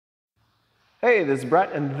Hey, this is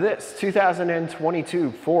Brett, and this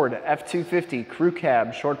 2022 Ford F250 Crew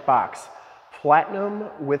Cab Short Box Platinum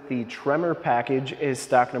with the Tremor package is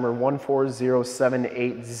stock number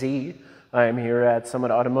 14078Z. I am here at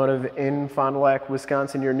Summit Automotive in Fond du Lac,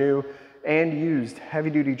 Wisconsin, your new and used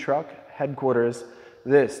heavy-duty truck headquarters.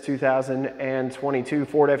 This 2022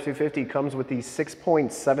 Ford F250 comes with the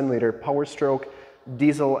 6.7-liter Powerstroke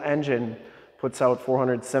diesel engine. Puts out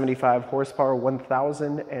 475 horsepower,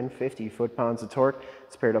 1,050 foot-pounds of torque.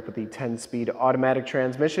 It's paired up with the 10-speed automatic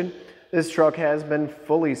transmission. This truck has been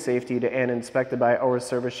fully safetied and inspected by our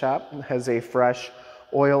service shop. It has a fresh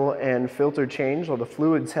oil and filter change. All the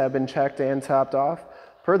fluids have been checked and topped off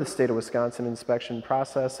per the state of Wisconsin inspection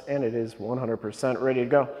process, and it is 100% ready to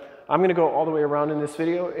go. I'm going to go all the way around in this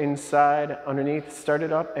video, inside, underneath, start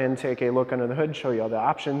it up, and take a look under the hood, show you all the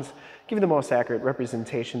options, give you the most accurate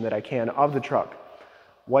representation that I can of the truck.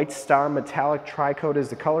 White Star Metallic Tricoat is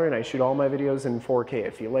the color, and I shoot all my videos in 4K.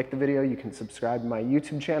 If you like the video, you can subscribe to my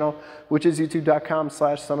YouTube channel, which is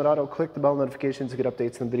youtube.com/summitauto. Click the bell notifications to get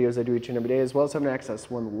updates on the videos I do each and every day, as well as having access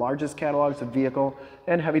to one of the largest catalogs of vehicle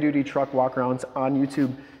and heavy-duty truck walkarounds on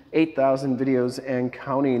YouTube. 8,000 videos and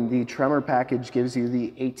counting. The Tremor package gives you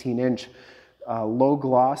the 18-inch low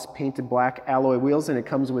gloss painted black alloy wheels, and it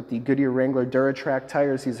comes with the Goodyear Wrangler Duratrac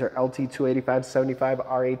tires. These are LT285/75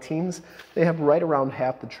 R18s. They have right around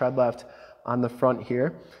half the tread left on the front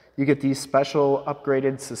here. You get the special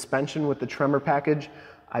upgraded suspension with the Tremor package.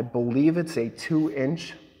 I believe it's a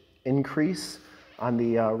 2-inch increase on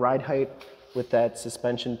the ride height with that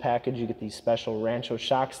suspension package. You get these special Rancho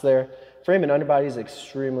shocks there. Frame and underbody is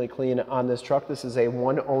extremely clean on this truck. This is a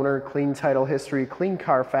one-owner, clean title history, clean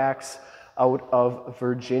CARFAX out of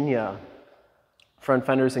Virginia. Front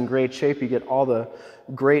fender's in great shape. You get all the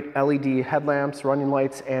great LED headlamps, running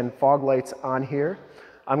lights, and fog lights on here.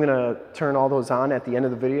 I'm gonna turn all those on at the end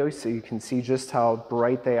of the video so you can see just how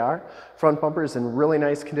bright they are. Front bumper is in really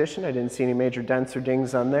nice condition. I didn't see any major dents or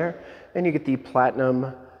dings on there. And you get the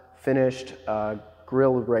platinum finished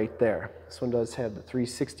grill right there. This one does have the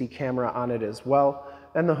 360 camera on it as well,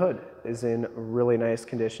 and the hood is in really nice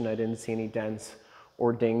condition. I didn't see any dents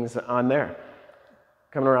or dings on there.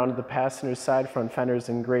 Coming around to the passenger side, front fender's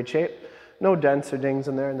in great shape. No dents or dings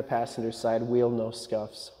in there, and the passenger side wheel, no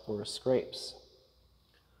scuffs or scrapes.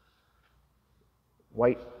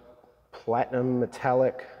 White platinum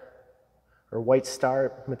metallic, or white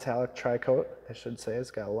star metallic tricoat, I should say.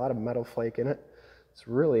 It's got a lot of metal flake in it. It's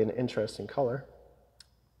really an interesting color.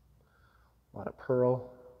 A lot of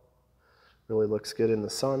pearl, really looks good in the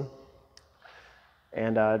sun.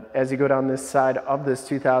 And as you go down this side of this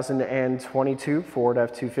 2022 Ford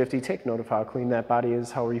F250, take note of how clean that body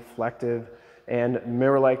is, how reflective and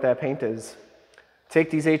mirror-like that paint is.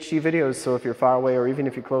 Take these HD videos, so if you're far away or even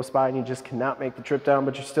if you're close by and you just cannot make the trip down,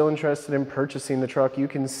 but you're still interested in purchasing the truck, you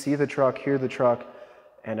can see the truck, hear the truck,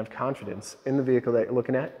 and have confidence in the vehicle that you're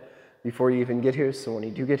looking at before you even get here. So when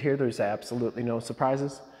you do get here, there's absolutely no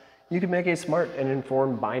surprises. You can make a smart and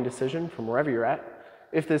informed buying decision from wherever you're at.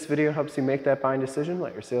 If this video helps you make that buying decision,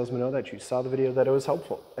 let your salesman know that you saw the video, that it was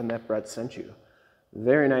helpful, and that Brett sent you.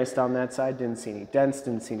 Very nice down that side. Didn't see any dents,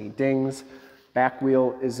 didn't see any dings. Back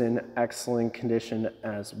wheel is in excellent condition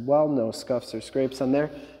as well. No scuffs or scrapes on there.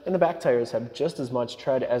 And the back tires have just as much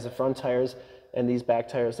tread as the front tires, and these back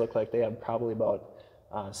tires look like they have probably about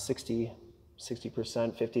 60%,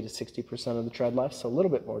 50 to 60% of the tread left, so a little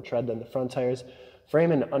bit more tread than the front tires.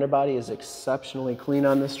 Frame and underbody is exceptionally clean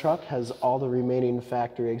on this truck, has all the remaining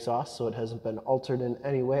factory exhaust, so it hasn't been altered in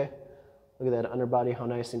any way. Look at that underbody, how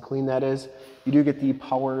nice and clean that is. You do get the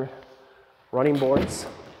power running boards.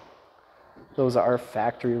 Those are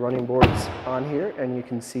factory running boards on here, and you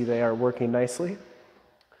can see they are working nicely.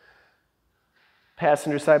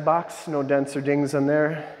 Passenger side box, no dents or dings on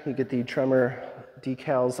there. You get the Tremor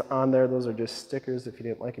decals on there. Those are just stickers. If you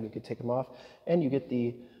didn't like them, you could take them off. And you get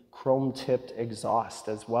the chrome tipped exhaust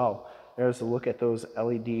as well. There's a look at those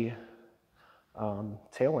LED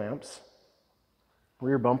tail lamps.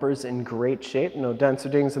 Rear bumper's in great shape, no dents or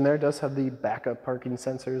dings in there. It does have the backup parking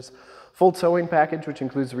sensors. Full towing package, which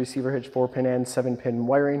includes the receiver hitch, 4-pin and 7-pin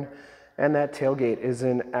wiring. And that tailgate is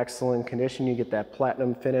in excellent condition. You get that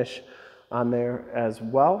platinum finish on there as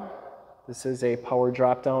well. This is a power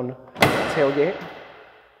drop-down tailgate. It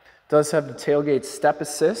does have the tailgate step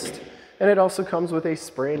assist. And it also comes with a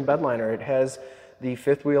spray and bedliner. It has the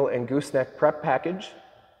fifth wheel and gooseneck prep package,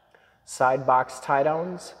 side box tie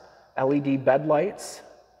downs, LED bed lights,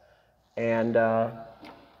 and you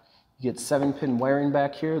get 7-pin wiring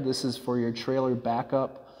back here. This is for your trailer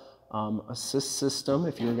backup assist system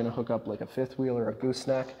if you're gonna hook up like a fifth wheel or a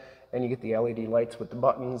gooseneck. And you get the LED lights with the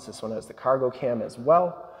buttons. This one has the cargo cam as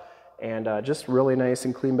well. And just really nice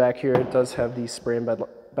and clean back here. It does have the spray and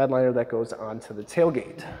bed liner that goes onto the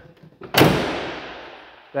tailgate.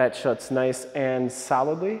 That shuts nice and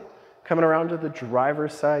solidly. Coming around to the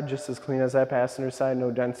driver's side, just as clean as that passenger side, no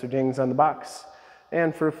dents or dings on the box.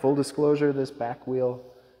 And for full disclosure, this back wheel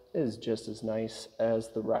is just as nice as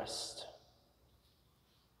the rest.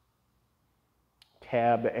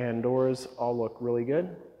 Cab and doors all look really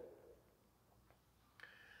good.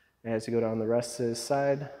 As you go down the rest of this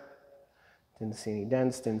side, didn't see any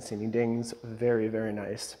dents, didn't see any dings. Very, very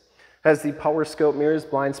nice. Has the Powerscope mirrors,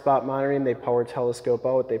 blind spot monitoring. They power telescope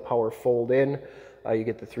out, they power fold in. You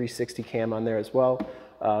get the 360 cam on there as well.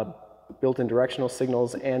 Built-in directional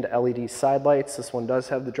signals and LED side lights. This one does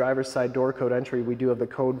have the driver's side door code entry. We do have the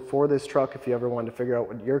code for this truck if you ever wanted to figure out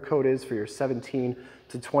what your code is for your 17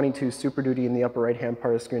 to 22 Super Duty. In the upper right-hand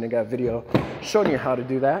part of the screen, I got a video showing you how to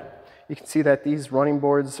do that. You can see that these running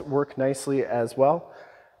boards work nicely as well.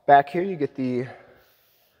 Back here, you get the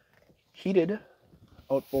heated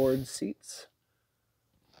outboard seats,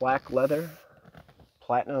 black leather,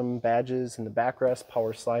 platinum badges in the backrest,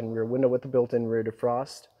 power slide and rear window with the built-in rear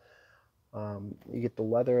defrost. You get the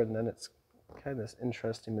leather, and then it's kind of this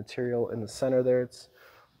interesting material in the center there. It's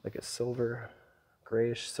like a silver,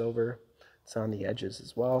 grayish silver. It's on the edges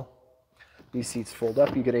as well. These seats fold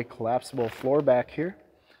up. You get a collapsible floor back here,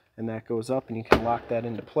 and that goes up, and you can lock that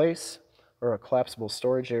into place, or a collapsible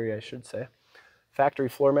storage area, I should say. Factory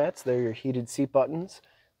floor mats. They're your heated seat buttons.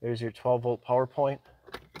 There's your 12-volt power point,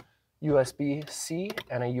 USB-C,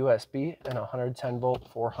 and a USB, and a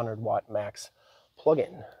 110-volt 400-watt max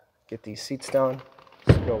plug-in. Get these seats down,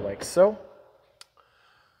 just go like so.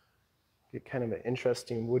 Get kind of an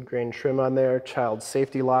interesting wood grain trim on there, child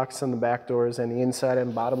safety locks on the back doors and the inside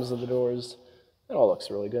and bottoms of the doors. It all looks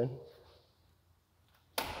really good.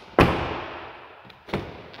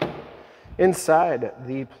 Inside,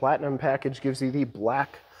 the Platinum package gives you the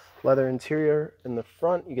black leather interior in the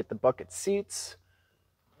front. You get the bucket seats.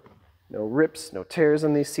 No rips, no tears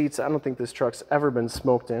on these seats. I don't think this truck's ever been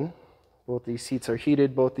smoked in. Both these seats are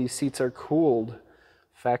heated, both these seats are cooled.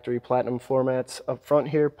 Factory Platinum floor mats up front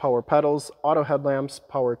here, power pedals, auto headlamps,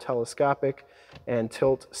 power telescopic and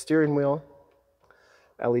tilt steering wheel,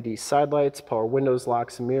 LED side lights, power windows,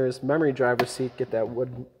 locks and mirrors, memory driver seat, get that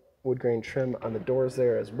wood grain trim on the doors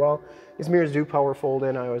there as well. These mirrors do power fold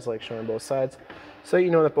in. I always like showing both sides, so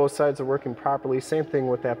you know that both sides are working properly. Same thing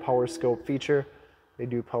with that Powerscope feature. They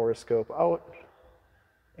do Powerscope out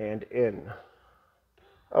and in,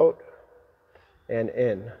 out and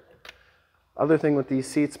in. Other thing with these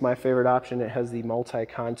seats, my favorite option, it has the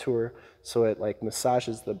multi-contour, so it like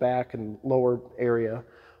massages the back and lower area.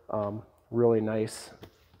 Really nice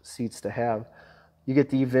seats to have. You get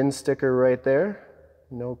the VIN sticker right there.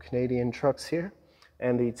 No Canadian trucks here.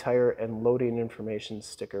 And the tire and loading information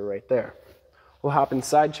sticker right there. We'll hop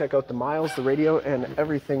inside, check out the miles, the radio, and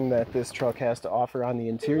everything that this truck has to offer on the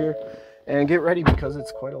interior. And get ready because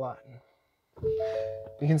it's quite a lot.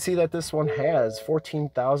 You can see that this one has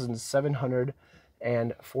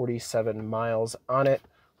 14,747 miles on it.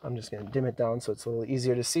 I'm just going to dim it down so it's a little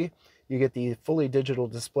easier to see. You get the fully digital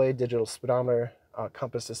display, digital speedometer,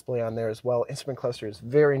 compass display on there as well. Instrument cluster is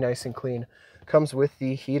very nice and clean. Comes with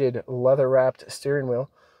the heated leather-wrapped steering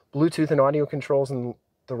wheel, Bluetooth and audio controls on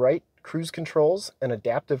the right, cruise controls and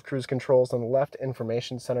adaptive cruise controls on the left,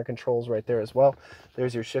 information center controls right there as well.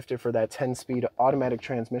 There's your shifter for that 10-speed automatic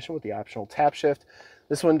transmission with the optional tap shift.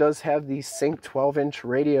 This one does have the Sync 12-inch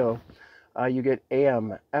radio. You get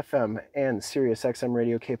AM, FM, and Sirius XM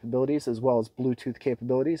radio capabilities, as well as Bluetooth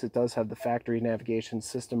capabilities. It does have the factory navigation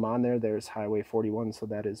system on there. There's Highway 41, so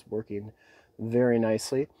that is working very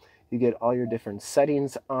nicely. You get all your different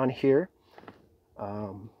settings on here.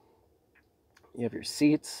 You have your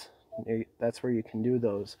seats. That's where you can do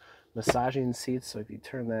those massaging seats. So if you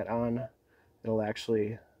turn that on, it'll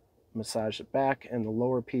actually massage the back and the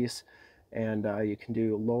lower piece. And you can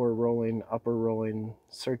do lower rolling, upper rolling,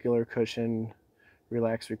 circular cushion,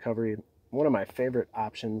 relax recovery. One of my favorite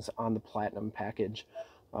options on the Platinum package.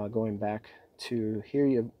 Going back to here,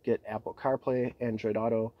 you get Apple CarPlay, Android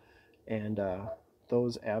Auto, and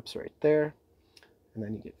those apps right there. And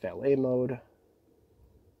then you get valet mode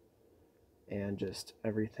and just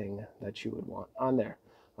everything that you would want on there.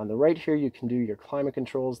 On the right here, you can do your climate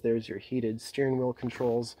controls. There's your heated steering wheel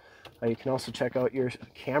controls. You can also check out your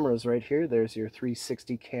cameras right here. There's your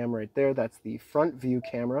 360 cam right there. That's the front view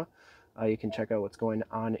camera. You can check out what's going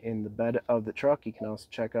on in the bed of the truck. You can also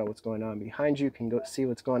check out what's going on behind you. You can go see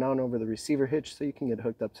what's going on over the receiver hitch, so you can get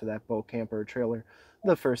hooked up to that boat, camper, or trailer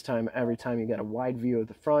the first time, every time. You get a wide view of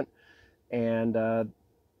the front, and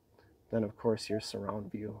then of course your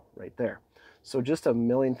surround view right there. So just a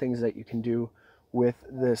million things that you can do with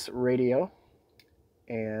this radio.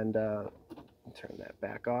 And turn that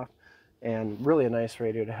back off. And really a nice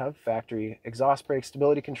radio to have. Factory exhaust brake,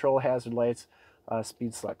 stability control, hazard lights,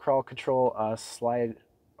 speed select crawl control, slide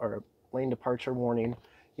or lane departure warning.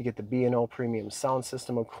 You get the B&O premium sound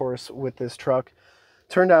system, of course, with this truck.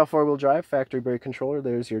 Turn dial 4-wheel drive, factory brake controller.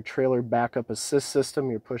 There's your trailer backup assist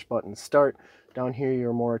system, your push button start. Down here,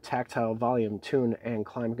 your more tactile volume, tune, and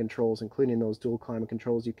climate controls, including those dual climate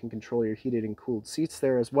controls. You can control your heated and cooled seats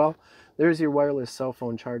there as well. There's your wireless cell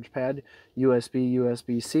phone charge pad, USB,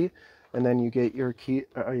 USB-C, and then you get your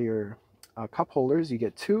cup holders. You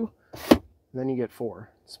get 2, and then you get 4.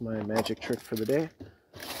 It's my magic trick for the day.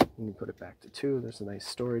 You can put it back to 2. There's a nice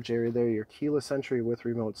storage area there. Your keyless entry with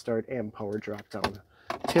remote start and power drop down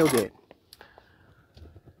tailgate.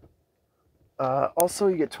 Also,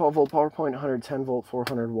 you get 12-volt power point, 110-volt,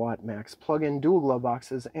 400-watt max plug-in, dual glove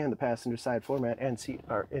boxes, and the passenger side floor mat and seat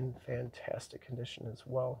are in fantastic condition as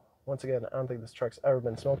well. Once again, I don't think this truck's ever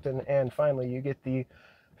been smoked in. And finally, you get the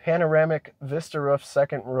Panoramic Vista roof,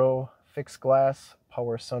 second row, fixed glass,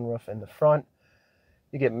 power sunroof in the front.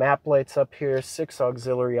 You get map lights up here, 6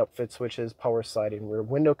 auxiliary upfit switches, power sliding rear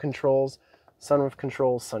window controls, sunroof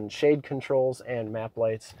controls, sunshade controls, and map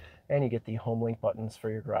lights. And you get the home link buttons for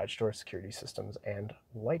your garage door security systems and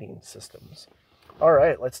lighting systems. All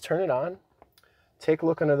right, let's turn it on. Take a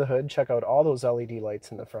look under the hood. Check out all those LED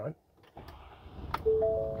lights in the front.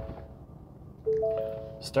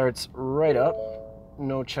 Starts right up.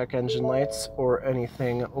 No check engine lights or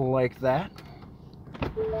anything like that.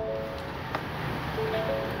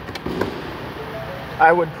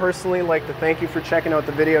 I would personally like to thank you for checking out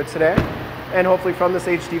the video today. And hopefully from this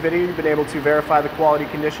HD video, you've been able to verify the quality,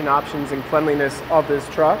 condition, options, and cleanliness of this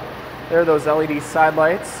truck. There are those LED side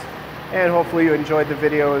lights, and hopefully you enjoyed the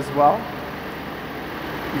video as well.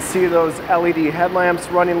 You see those LED headlamps,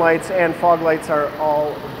 running lights, and fog lights are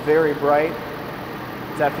all very bright.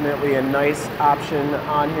 Definitely a nice option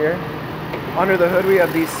on here. Under the hood, we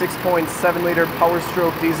have the 6.7-liter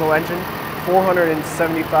Powerstroke diesel engine,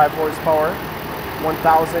 475 horsepower,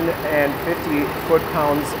 1,050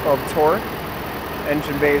 foot-pounds of torque.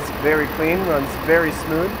 Engine bay is very clean, runs very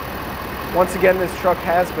smooth. Once again, this truck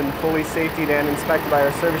has been fully safetied and inspected by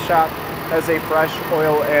our service shop. Has a fresh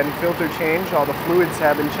oil and filter change. All the fluids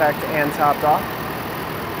have been checked and topped off.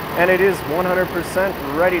 And it is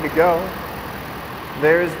 100% ready to go.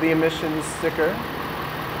 There's the emissions sticker.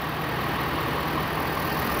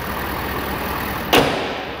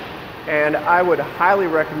 And I would highly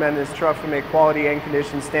recommend this truck from a quality and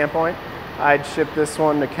condition standpoint. I'd ship this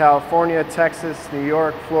one to California, Texas, New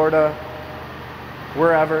York, Florida,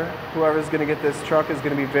 wherever. Whoever's going to get this truck is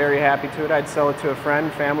going to be very happy to it. I'd sell it to a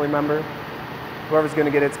friend, family member. Whoever's going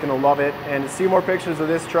to get it's going to love it. And to see more pictures of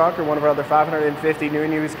this truck or one of our other 550 new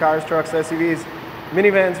and used cars, trucks, SUVs,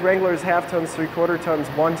 minivans, Wranglers, half-tons, 3/4 tons,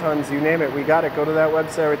 1-tons, you name it, we got it. Go to that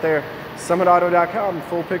website right there, summitauto.com.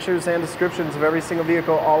 Full pictures and descriptions of every single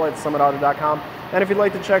vehicle, all at summitauto.com. And if you'd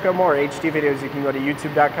like to check out more HD videos, you can go to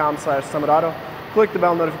youtube.com/summitauto. Click the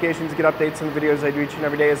bell notifications to get updates on the videos I do each and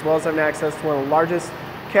every day, as well as having access to one of the largest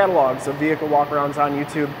catalogs of vehicle walkarounds on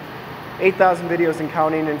YouTube. 8,000 videos and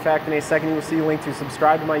counting. In fact, in a second, you will see a link to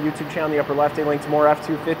subscribe to my YouTube channel in the upper left, a link to more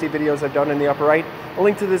F250 videos I've done in the upper right, a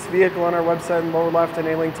link to this vehicle on our website in the lower left, and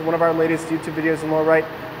a link to one of our latest YouTube videos in the lower right.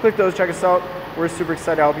 Click those, check us out. We're super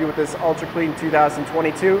excited to help you with this ultra clean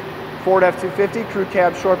 2022 Ford F250 Crew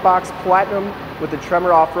Cab Shortbox Platinum with the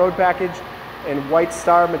Tremor off-road package and White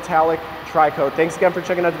Star Metallic Tricoat. Thanks again for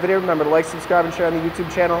checking out the video. Remember to like, subscribe, and share on the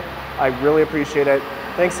YouTube channel. I really appreciate it.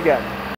 Thanks again.